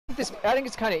think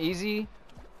it's kind of easy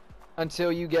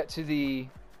until you get to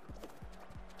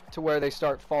where they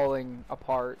start falling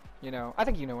apart. You know, I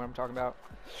think you know what I'm talking about.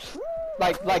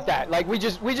 Like that. Like we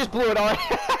just blew it already.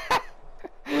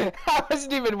 I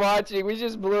wasn't even watching. We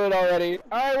just blew it already.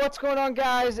 Alright, what's going on,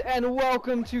 guys? And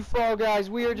welcome to Fall Guys.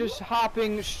 We are just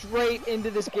hopping straight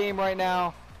into this game right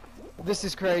now. This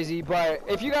is crazy, but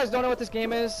if you guys don't know what this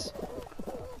game is,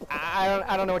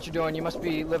 I don't know what you're doing. You must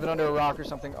be living under a rock or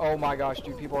something. Oh my gosh,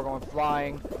 dude, people are going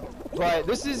flying. But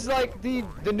this is like the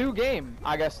new game,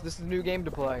 I guess. This is the new game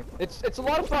to play. It's a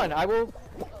lot of fun. I will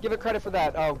give it credit for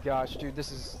that. Oh gosh, dude,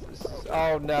 this is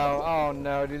oh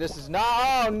no, dude, this is not.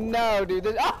 Oh no,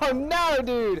 dude, oh no,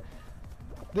 dude,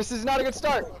 this is not a good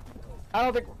start.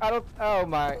 Oh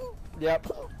my, yep.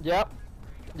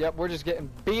 We're just getting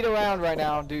beat around right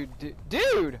now, dude.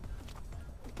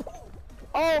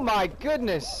 Oh my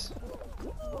goodness.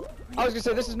 I was gonna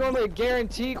say this is normally a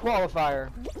guarantee qualifier.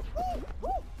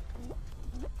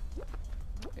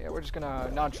 Yeah, we're just gonna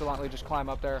nonchalantly just climb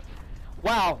up there.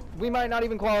 Wow, we might not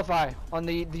even qualify on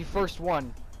the first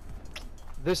one.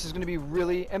 This is gonna be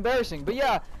really embarrassing. But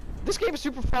yeah, this game is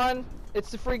super fun.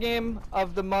 It's the free game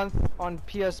of the month on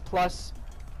PS Plus.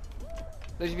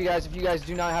 Those of you guys, if you guys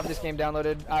do not have this game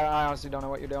downloaded, I honestly don't know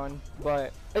what you're doing.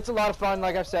 But it's a lot of fun,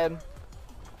 like I've said.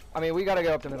 I mean, we gotta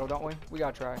go up the middle, don't we? We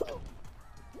gotta try.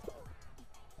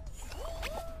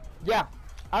 Yeah,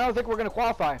 I don't think we're gonna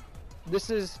qualify. This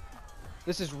is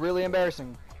really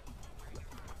embarrassing.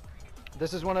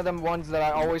 This is one of them ones that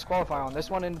I always qualify on. This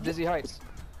one in Dizzy Heights.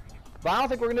 But I don't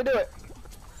think we're gonna do it.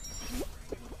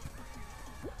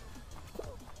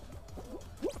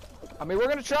 I mean, we're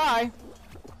gonna try.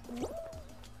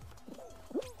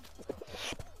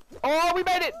 Oh, we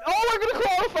made it! Oh, we're gonna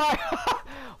qualify!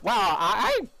 Wow,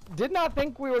 I did not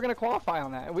think we were gonna qualify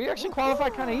on that. We actually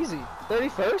qualified kind of easy.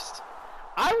 31st?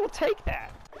 I will take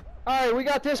that. Alright, we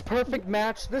got this perfect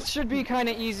match. This should be kind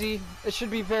of easy. It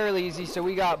should be fairly easy. So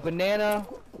we got banana.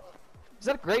 Is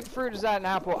that a grapefruit? Is that an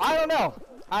apple? I don't know.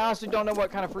 I honestly don't know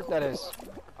what kind of fruit that is.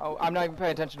 Oh, I'm not even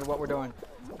paying attention to what we're doing.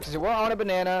 So we're on a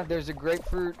banana. There's a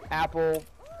grapefruit, apple.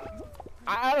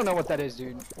 I don't know what that is,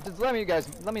 dude. Just let me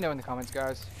know in the comments,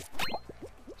 guys.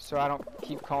 So I don't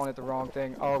keep calling it the wrong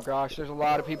thing. Oh gosh, there's a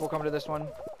lot of people coming to this one.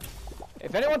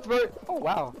 If anyone throw it, oh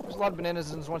wow, there's a lot of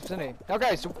bananas in this one vicinity.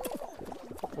 Okay, so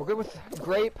we're good with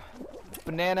grape,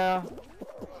 banana,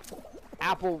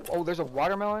 apple. Oh, there's a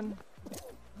watermelon.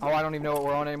 Oh, I don't even know what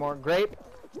we're on anymore. Grape,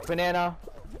 banana,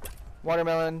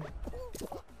 watermelon,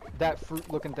 that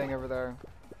fruit-looking thing over there.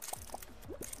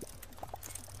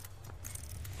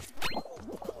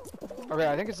 Okay,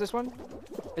 I think it's this one.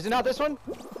 Is it not this one?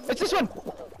 It's this one!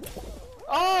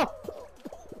 Oh!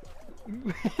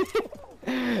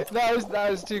 that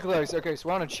was too close. Okay, so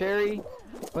we're on a cherry,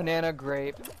 banana,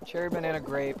 grape. Cherry, banana,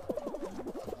 grape.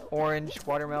 Orange,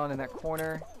 watermelon in that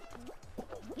corner.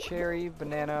 Cherry,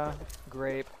 banana,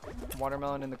 grape,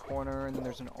 watermelon in the corner, and then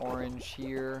there's an orange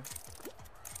here.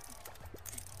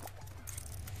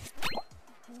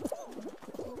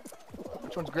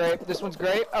 Which one's grape? This one's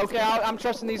grape. Okay, I'm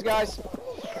trusting these guys.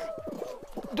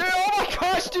 Dude, oh my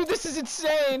gosh, dude, this is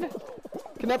insane.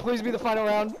 Can that please be the final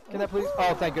round? Can that please?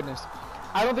 Oh, thank goodness.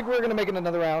 I don't think we're gonna make it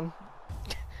another round.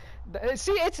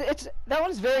 See, that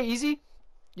one's very easy.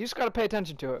 You just gotta pay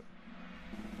attention to it.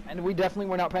 And we definitely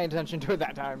were not paying attention to it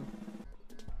that time.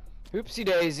 Oopsie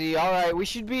daisy. All right, we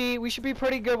should be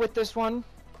pretty good with this one.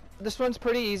 This one's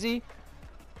pretty easy.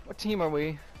 What team are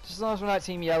we? Just as long as we're not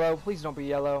team yellow. Please don't be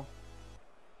yellow.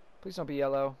 Please don't be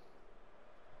yellow.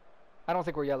 I don't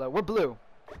think we're yellow. We're blue.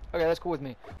 Okay, that's cool with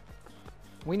me.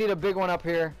 We need a big one up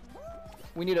here.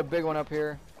 We need a big one up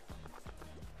here.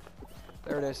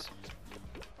 There it is.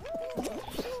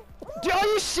 Dude, are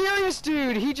you serious,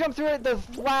 dude? He jumped through it the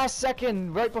last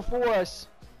second, right before us.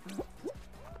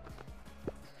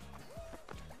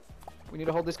 We need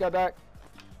to hold this guy back.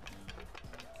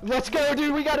 Let's go,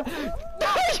 dude. We got him.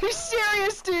 Are you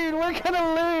serious, dude? We're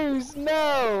gonna lose.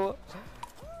 No.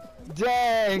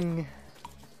 Dang.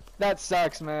 That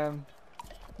sucks, man.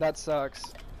 That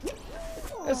sucks.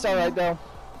 It's alright, though.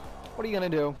 What are you gonna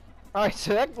do? Alright,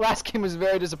 so that last game was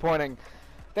very disappointing.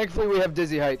 Thankfully, we have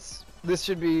Dizzy Heights. This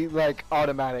should be, like,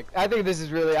 automatic. I think this is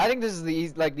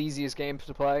the easiest game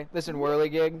to play. This and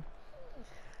Whirligig.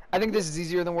 I think this is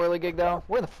easier than Whirligig, though.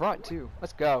 We're in the front, too.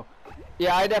 Let's go.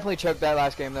 Yeah, I definitely choked that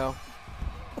last game, though.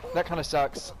 That kind of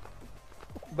sucks.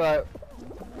 But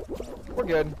we're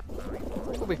good.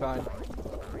 We'll be fine.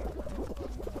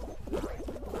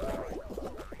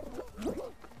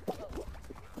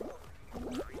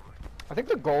 I think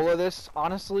the goal of this,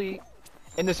 honestly,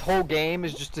 in this whole game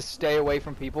is just to stay away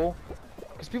from people.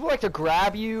 Because people like to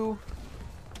grab you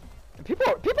People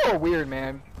are weird,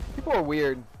 man. People are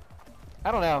weird.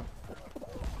 I don't know.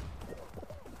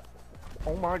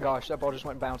 Oh my gosh, that ball just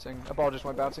went bouncing. That ball just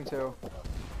went bouncing too.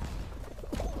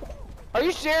 Are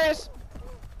you serious?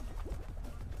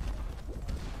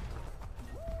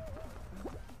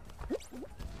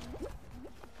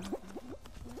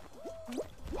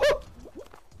 Woo!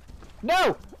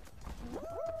 No!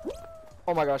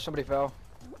 Oh my gosh, somebody fell.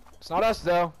 It's not us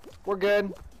though. We're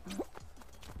good.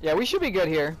 Yeah, we should be good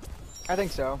here. I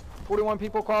think so. 41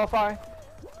 people qualify.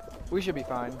 We should be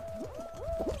fine.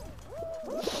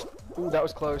 Ooh, that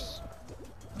was close.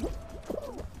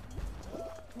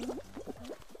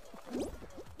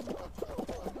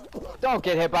 Don't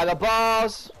get hit by the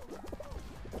balls.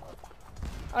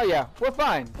 Oh yeah, we're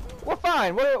fine. We're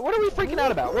fine. What are we freaking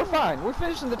out about? We're fine. We're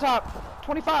finishing the top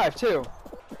 25 too.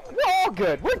 We're all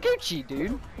good. We're Gucci,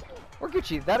 dude. We're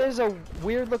Gucci. That is a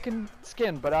weird looking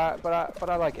skin, but I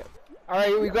like it. All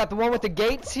right, we got the one with the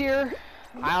gates here.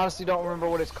 I honestly don't remember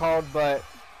what it's called, but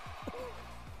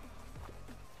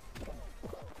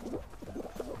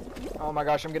oh my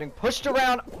gosh, I'm getting pushed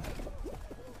around.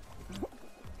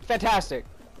 Fantastic.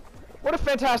 What a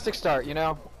fantastic start, you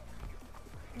know?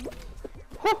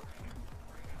 Whew.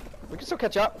 We can still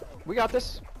catch up. We got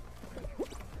this.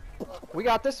 We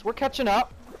got this. We're catching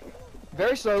up.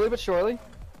 Very slowly but surely.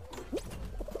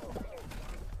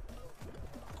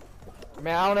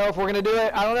 Man, I don't know if we're gonna do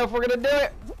it. I don't know if we're gonna do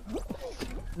it.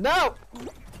 No!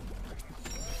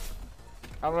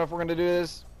 I don't know if we're gonna do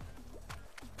this.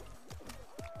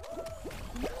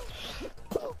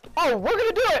 Oh, we're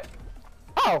gonna do it!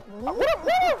 Oh, what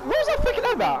was I freaking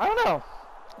out about? I don't know.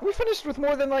 We finished with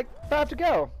more than like 5 to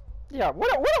go. Yeah,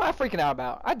 what am I freaking out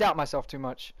about? I doubt myself too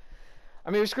much. I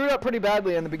mean, we screwed up pretty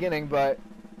badly in the beginning, but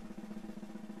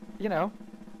you know,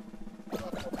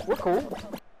 we're cool.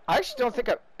 I actually don't think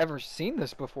I've ever seen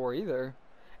this before either.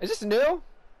 Is this new?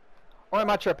 Or am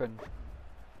I tripping?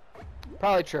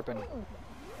 Probably tripping.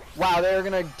 Wow, they're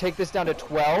gonna take this down to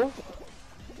 12?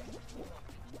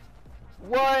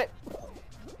 What?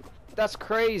 That's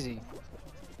crazy.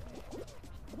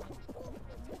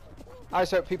 I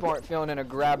just hope people aren't feeling in a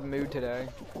grab mood today.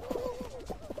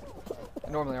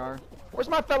 They normally are. Where's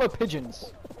my fellow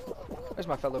pigeons? Where's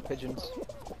my fellow pigeons?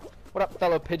 What up,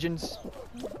 fellow pigeons?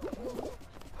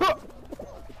 Huh!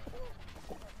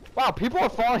 Wow, people are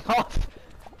falling off.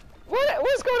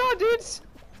 What's going on, dudes?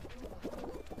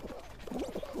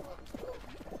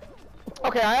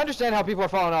 Okay, I understand how people are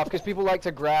falling off because people like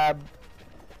to grab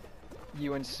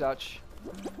you and such.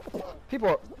 People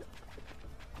are...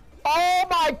 Oh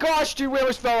my gosh, dude, we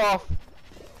almost fell off.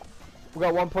 We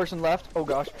got one person left. Oh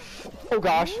gosh. Oh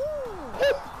gosh.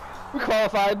 We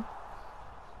qualified.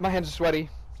 My hands are sweaty.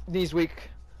 Knees weak.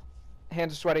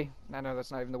 Hands are sweaty. I know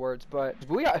that's not even the words, but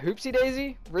we got Hoopsie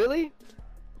Daisy? Really?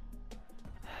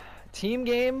 Team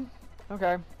game?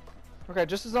 Okay. Okay,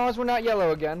 just as long as we're not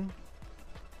yellow again.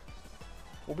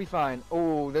 We'll be fine.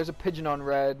 Oh, there's a pigeon on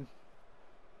red.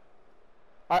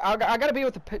 I gotta be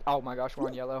with the pit. Oh my gosh, we're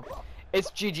on yellow.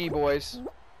 It's GG, boys.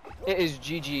 It is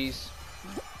GG's.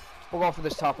 We're going for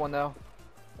this top one, though.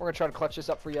 We're gonna try to clutch this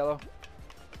up for yellow.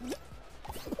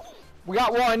 We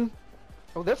got one.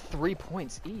 Oh, they're 3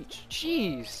 points each.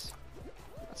 Jeez.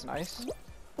 That's nice.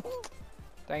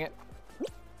 Dang it.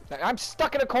 I'm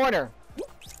stuck in a corner.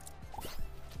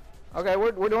 Okay,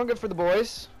 we're doing good for the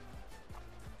boys.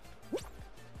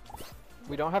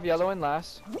 We don't have yellow in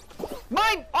last.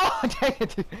 Mine! Oh, dang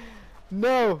it.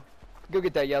 No. Go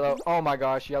get that yellow. Oh my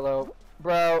gosh, yellow.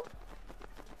 Bro.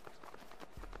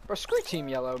 Bro, screw team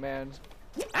yellow, man.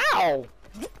 Ow!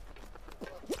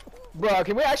 Bro,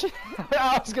 can we actually...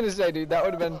 I was gonna say, dude, that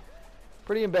would have been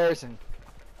pretty embarrassing.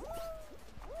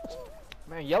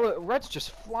 Man, yellow... Red's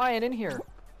just flying in here.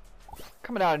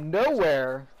 Coming out of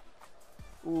nowhere.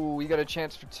 Ooh, we got a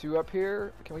chance for 2 up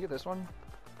here. Can we get this one?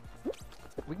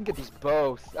 We can get these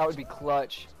both. That would be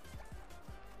clutch.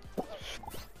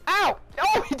 Ow!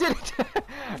 Oh, he did it!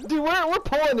 Dude, we're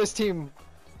pulling this team.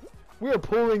 We are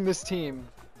pulling this team.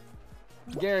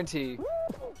 Guarantee.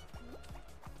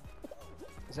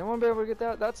 Is anyone be able to get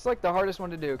that? That's like the hardest one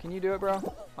to do. Can you do it, bro?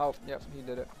 Oh, yep, he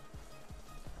did it.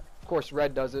 Of course,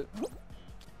 red does it.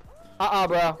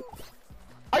 Bro.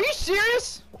 Are you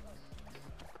serious?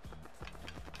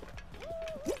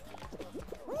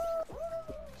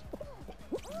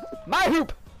 My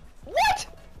hoop! What?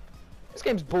 This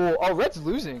game's bull. Oh, red's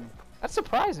losing. That's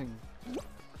surprising.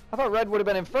 I thought red would have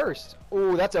been in first.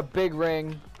 Ooh, that's a big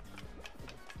ring.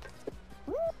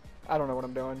 I don't know what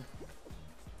I'm doing.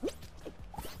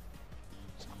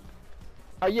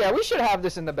 Oh, yeah, we should have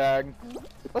this in the bag.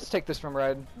 Let's take this from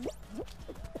red.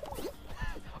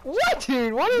 What,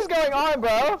 dude? What is going on,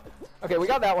 bro? Okay, we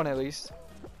got that one at least.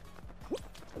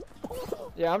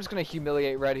 Yeah, I'm just gonna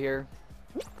humiliate Red here.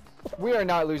 We are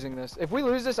not losing this. If we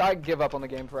lose this, I give up on the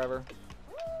game forever.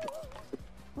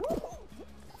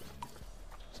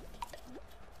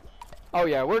 Oh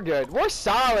yeah, we're good. We're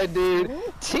solid, dude.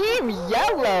 Team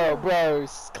Yellow,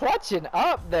 bros. Clutching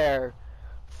up there.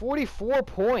 44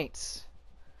 points.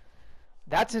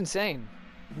 That's insane.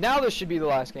 Now this should be the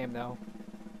last game, though.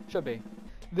 Should be.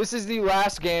 This is the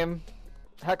last game.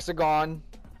 Hexagon.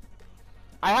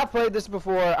 I have played this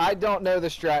before. I don't know the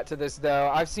strat to this, though.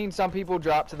 I've seen some people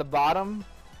drop to the bottom.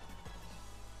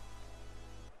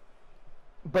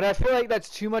 But I feel like that's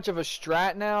too much of a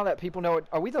strat now that people know it.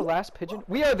 Are we the last pigeon?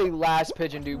 We are the last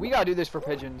pigeon, dude. We gotta do this for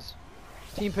pigeons.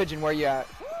 Team Pigeon, where you at?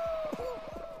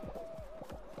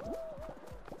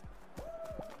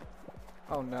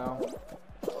 Oh no.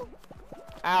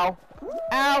 Ow.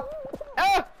 Ow!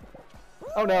 Ah!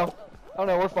 Oh no. Oh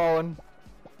no, we're falling.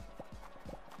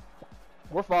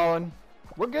 We're falling.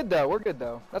 We're good though, we're good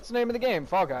though. That's the name of the game,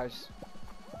 Fall Guys.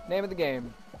 Name of the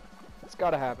game. It's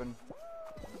gotta happen.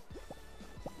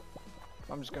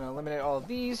 I'm just gonna eliminate all of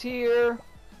these here.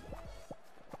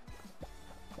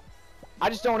 I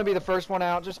just don't want to be the first one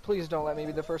out. Just please don't let me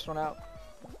be the first one out.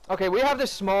 Okay, we have this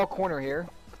small corner here,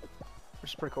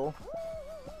 which is pretty cool.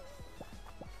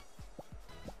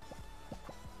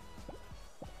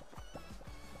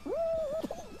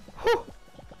 Whew.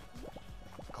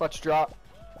 Clutch drop.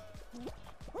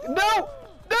 No!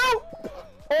 No!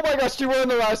 Oh my gosh, dude, we're in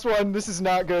the last one. This is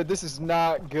not good. This is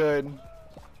not good.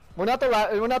 We're not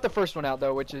the first one out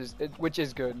though, which is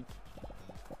good.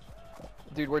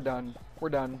 Dude, we're done. We're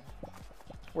done.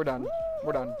 We're done.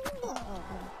 We're done.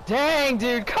 Dang,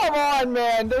 dude, come on,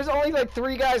 man. There's only like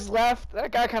 3 guys left.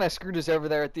 That guy kind of screwed us over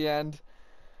there at the end.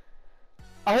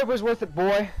 I hope it was worth it,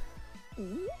 boy. I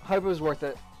hope it was worth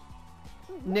it.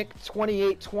 Nick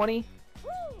 2820.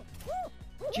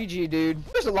 GG, dude.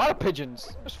 There's a lot of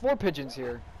pigeons. There's 4 pigeons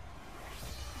here.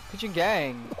 Pigeon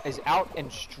gang is out and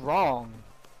strong.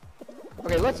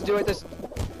 Okay, let's do it. This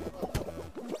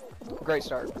great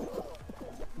start.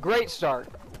 Great start.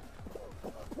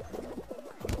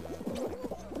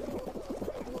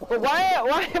 But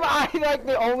why am I like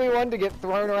the only one to get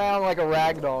thrown around like a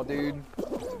ragdoll, dude?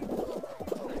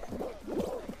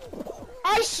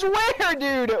 I swear,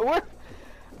 dude.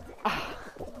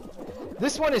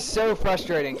 This one is so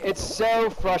frustrating. It's so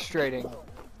frustrating.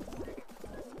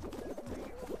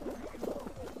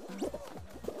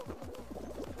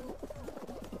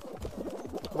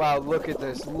 Wow, look at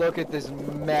this. Look at this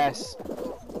mess.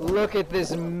 Look at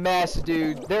this mess,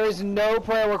 dude. There is no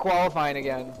prayer we're qualifying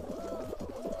again.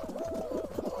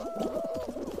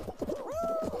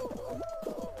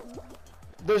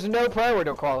 There's no prayer we're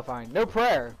qualifying. No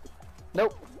prayer.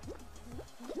 Nope.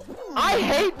 I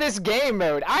hate this game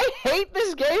mode. I hate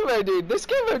this game mode, dude. This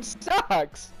game mode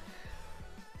sucks.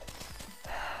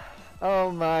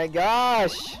 Oh my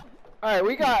gosh. Alright,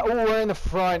 we got, oh, we're in the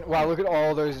front. Wow, look at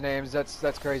all those names.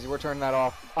 That's crazy. We're turning that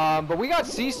off. But we got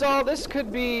Seesaw. This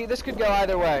could go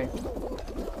either way.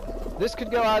 This could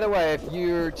go either way if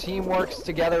your team works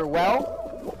together well.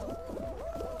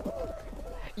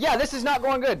 Yeah, this is not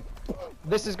going good.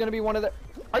 This is going to be one of the,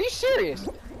 are you serious?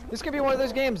 This could be one of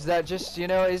those games that just, you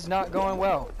know, is not going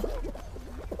well.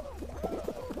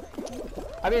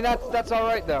 I mean, that's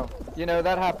alright though. You know,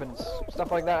 that happens.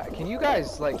 Stuff like that. Can you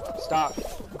guys, like, stop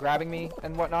grabbing me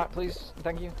and whatnot, please?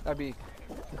 Thank you. That'd be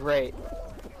great.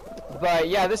 But,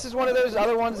 yeah, this is one of those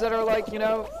other ones that are, like, you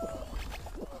know...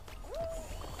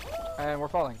 And we're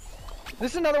falling.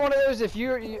 This is another one of those, if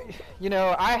you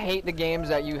know, I hate the games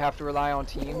that you have to rely on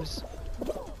teams.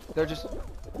 They're just...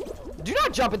 Do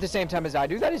not jump at the same time as I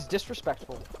do. That is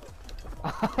disrespectful.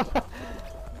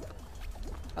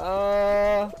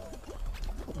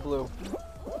 Blue.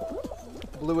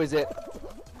 Blue is it.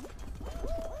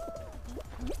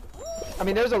 I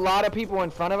mean, there's a lot of people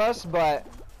in front of us, but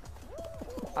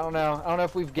I don't know. I don't know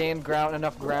if we've gained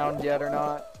enough ground yet or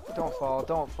not. Don't fall.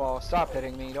 Don't fall. Stop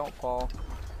hitting me. Don't fall.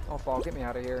 Don't fall. Get me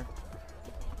out of here.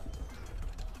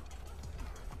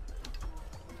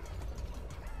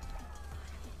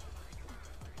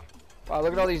 Wow,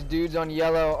 look at all these dudes on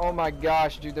yellow. Oh my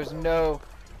gosh, dude, there's no...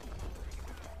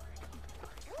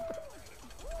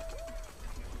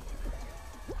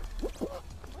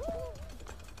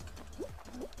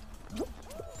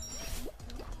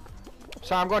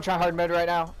 Sorry, I'm going to try hard mode right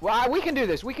now. Well, we can do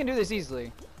this. We can do this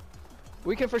easily.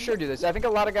 We can for sure do this. I think a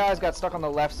lot of guys got stuck on the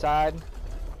left side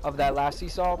of that last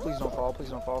seesaw. Please don't fall. Please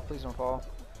don't fall. Please don't fall.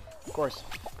 Of course.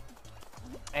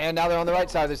 And now they're on the right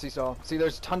side of the seesaw. See,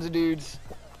 there's tons of dudes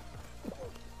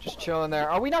just chilling there.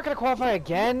 Are we not going to qualify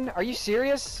again? Are you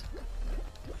serious?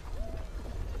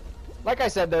 Like I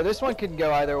said, though, this one could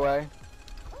go either way.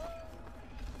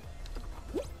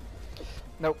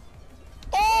 Nope.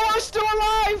 Oh, we're still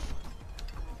alive!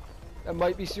 That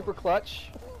might be super clutch.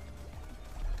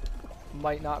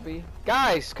 Might not be.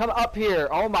 Guys, come up here.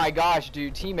 Oh my gosh,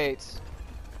 dude. Teammates.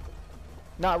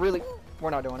 Not really.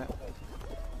 We're not doing it.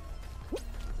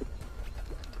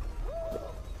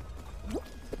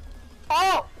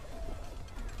 Oh!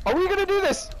 Are we gonna do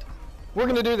this? We're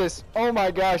gonna do this. Oh my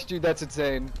gosh, dude. That's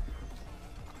insane.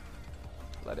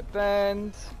 Let it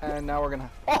bend. And now we're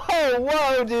gonna... Oh,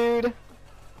 whoa, dude.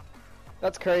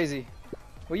 That's crazy.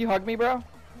 Will you hug me, bro?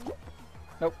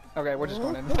 Nope. Okay, we're just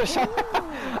going in.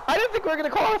 I didn't think we were going to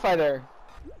qualify there.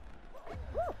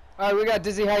 Alright, we got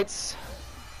Dizzy Heights.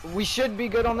 We should be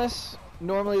good on this.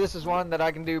 Normally this is one that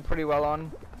I can do pretty well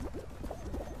on.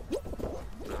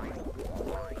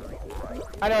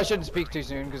 I know I shouldn't speak too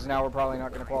soon because now we're probably not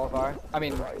going to qualify. I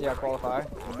mean, yeah, qualify.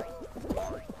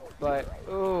 But,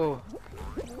 ooh.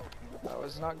 That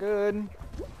was not good.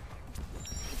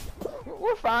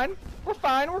 We're fine. We're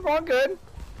fine. We're going good.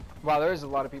 Wow, there is a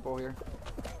lot of people here.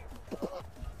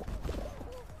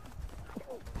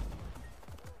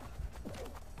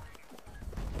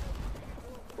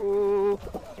 Ooh.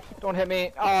 Don't hit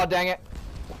me. Oh, dang it.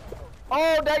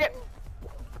 Oh, dang it.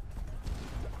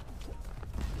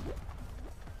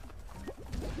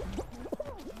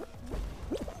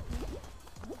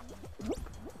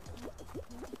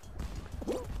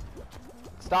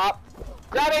 Stop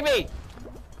grabbing me.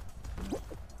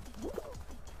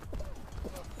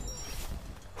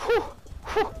 Whew.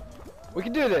 Whew. We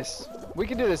can do this. We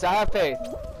can do this. I have faith.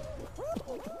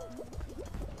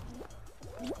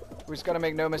 We just gotta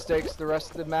make no mistakes the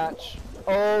rest of the match.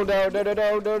 Oh no, no, no,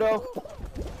 no, no, no.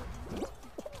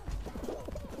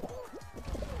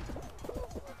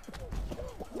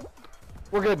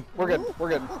 We're good. We're good. We're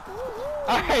good.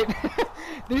 Alright.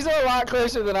 These are a lot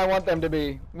closer than I want them to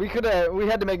be. We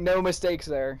had to make no mistakes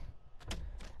there.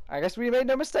 I guess we made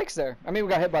no mistakes there. I mean, we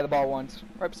got hit by the ball once.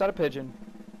 Right beside a pigeon.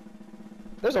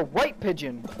 There's a white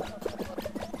pigeon.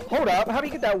 Hold up. How do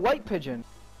you get that white pigeon?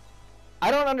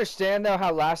 I don't understand, though,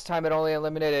 how last time it only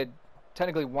eliminated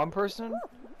technically one person.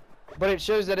 But it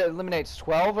shows that it eliminates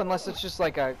 12 unless it's just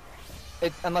like a...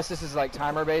 unless this is like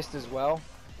timer based as well.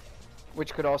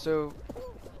 Which could also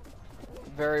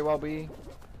very well be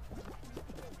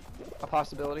a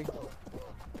possibility.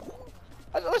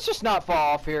 Let's just not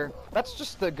fall off here. That's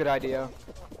just the good idea.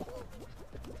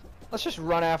 Let's just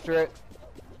run after it.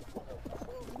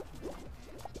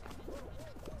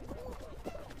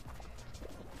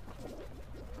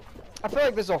 I feel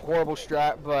like this is a horrible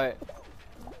strat, but...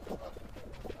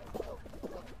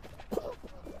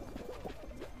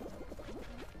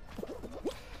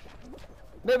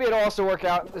 maybe it'll also work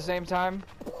out at the same time.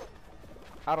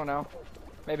 I don't know.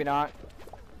 Maybe not.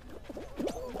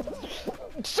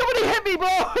 Somebody hit me, bro!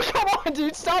 Come on,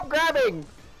 dude! Stop grabbing!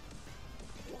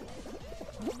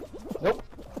 Nope.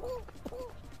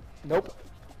 Nope.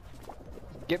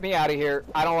 Get me out of here.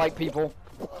 I don't like people.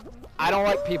 I don't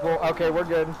like people. Okay, we're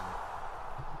good.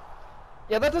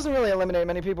 Yeah, that doesn't really eliminate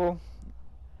many people.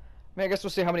 I mean, I guess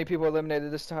we'll see how many people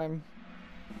eliminated this time.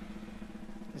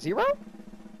 0?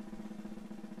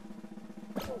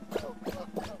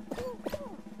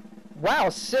 Wow,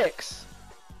 6.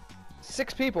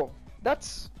 6 people.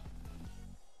 That's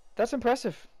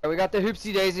impressive. Right, we got the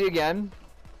Hoopsie Daisy again.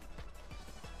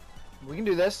 We can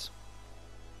do this.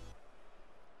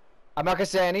 I'm not gonna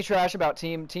say any trash about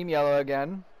Team Yellow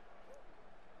again.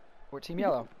 We're Team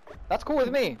Yellow. That's cool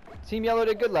with me. Team Yellow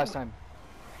did good last time.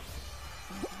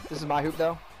 This is my hoop,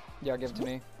 though. Yeah, give it to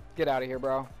me. Get out of here,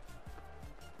 bro.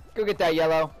 Go get that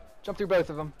Yellow. Jump through both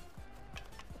of them.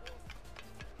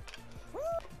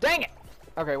 Dang it!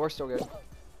 Okay, we're still good.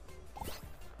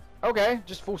 Okay,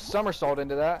 just full somersault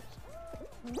into that.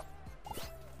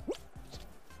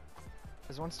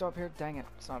 Is one still up here? Dang it,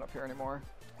 it's not up here anymore.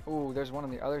 Ooh, there's one on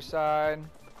the other side.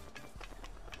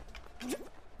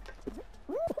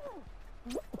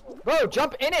 Bro,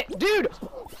 jump in it, dude!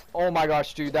 Oh my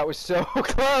gosh, dude, that was so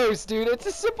close, dude. It's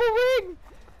a simple ring.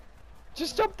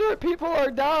 Just jump through it. People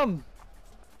are dumb.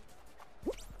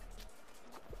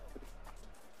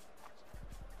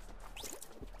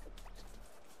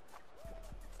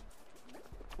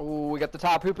 Ooh, we got the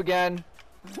top hoop again.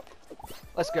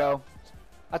 Let's go.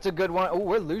 That's a good one. Oh,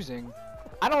 we're losing.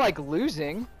 I don't like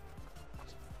losing.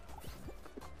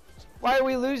 Why are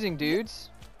we losing, dudes?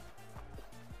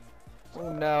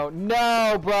 Oh no,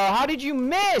 no, bro. How did you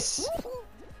miss?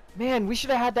 Man, we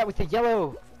should have had that with the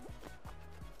yellow.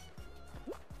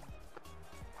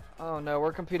 Oh no,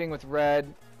 we're competing with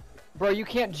red. Bro, you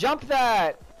can't jump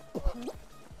that.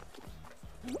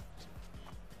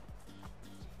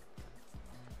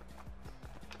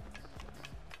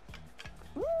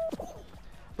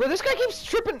 Bro, this guy keeps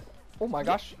tripping. Oh my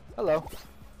gosh. Hello.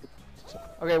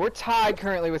 Okay, we're tied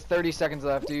currently with 30 seconds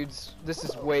left, dudes. This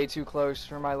is way too close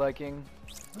for my liking.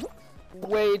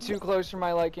 Way too close for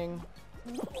my liking.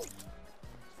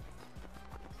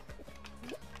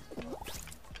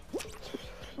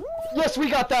 Yes, we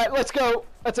got that. Let's go.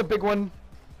 That's a big one.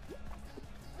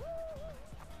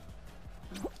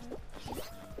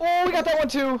 Oh, we got that one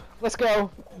too. Let's go.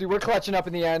 Dude, we're clutching up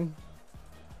in the end.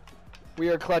 We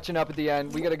are clutching up at the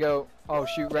end. We gotta go. Oh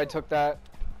shoot, Red took that.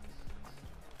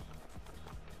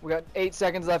 We got 8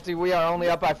 seconds left, dude. We are only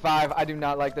up by 5. I do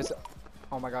not like this.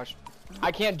 Oh my gosh.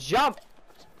 I can't jump.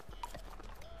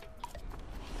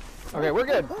 Okay, we're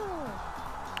good.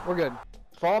 We're good.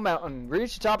 Fall mountain.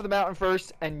 Reach the top of the mountain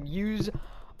first and use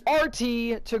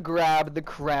RT to grab the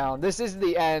crown. This is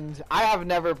the end. I have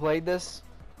never played this.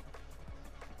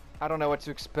 I don't know what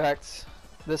to expect.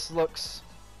 This looks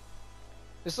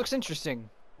interesting.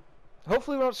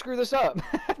 Hopefully we don't screw this up.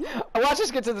 Watch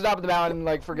us get to the top of the mountain and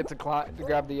like forget to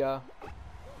grab the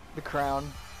crown.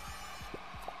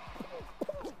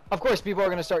 Of course, people are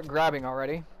gonna start grabbing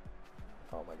already.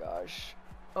 Oh my gosh.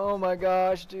 Oh my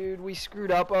gosh, dude, we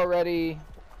screwed up already.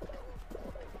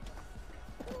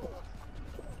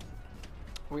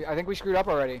 I think we screwed up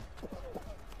already.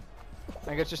 I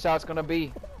think it's just how it's gonna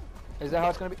be. Is that how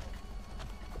it's gonna be?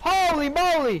 Holy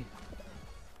moly!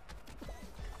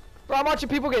 Bro, I'm watching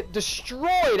people get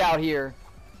destroyed out here.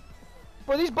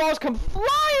 Bro, these balls come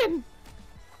flying!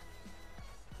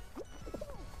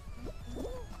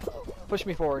 Push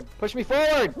me forward. Push me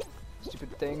forward!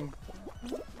 Stupid thing.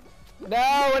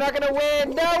 No, we're not gonna win!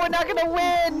 No, we're not gonna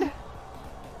win!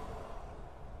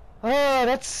 Oh,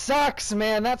 that sucks,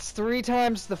 man. That's 3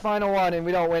 times the final one, and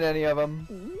we don't win any of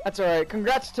them. That's alright.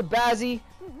 Congrats to Bazzy_season.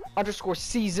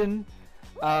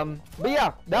 But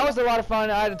yeah, that was a lot of fun.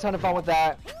 I had a ton of fun with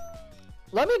that.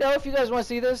 Let me know if you guys want to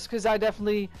see this, because I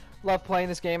definitely love playing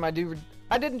this game. I did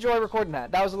enjoy recording that.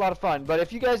 That was a lot of fun. But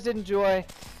if you guys did enjoy,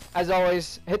 as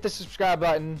always, hit the subscribe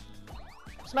button.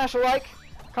 Smash a like.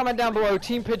 Comment down below,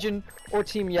 Team Pigeon or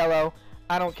Team Yellow.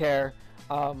 I don't care.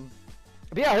 But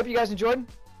yeah, I hope you guys enjoyed.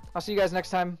 I'll see you guys next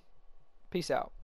time. Peace out.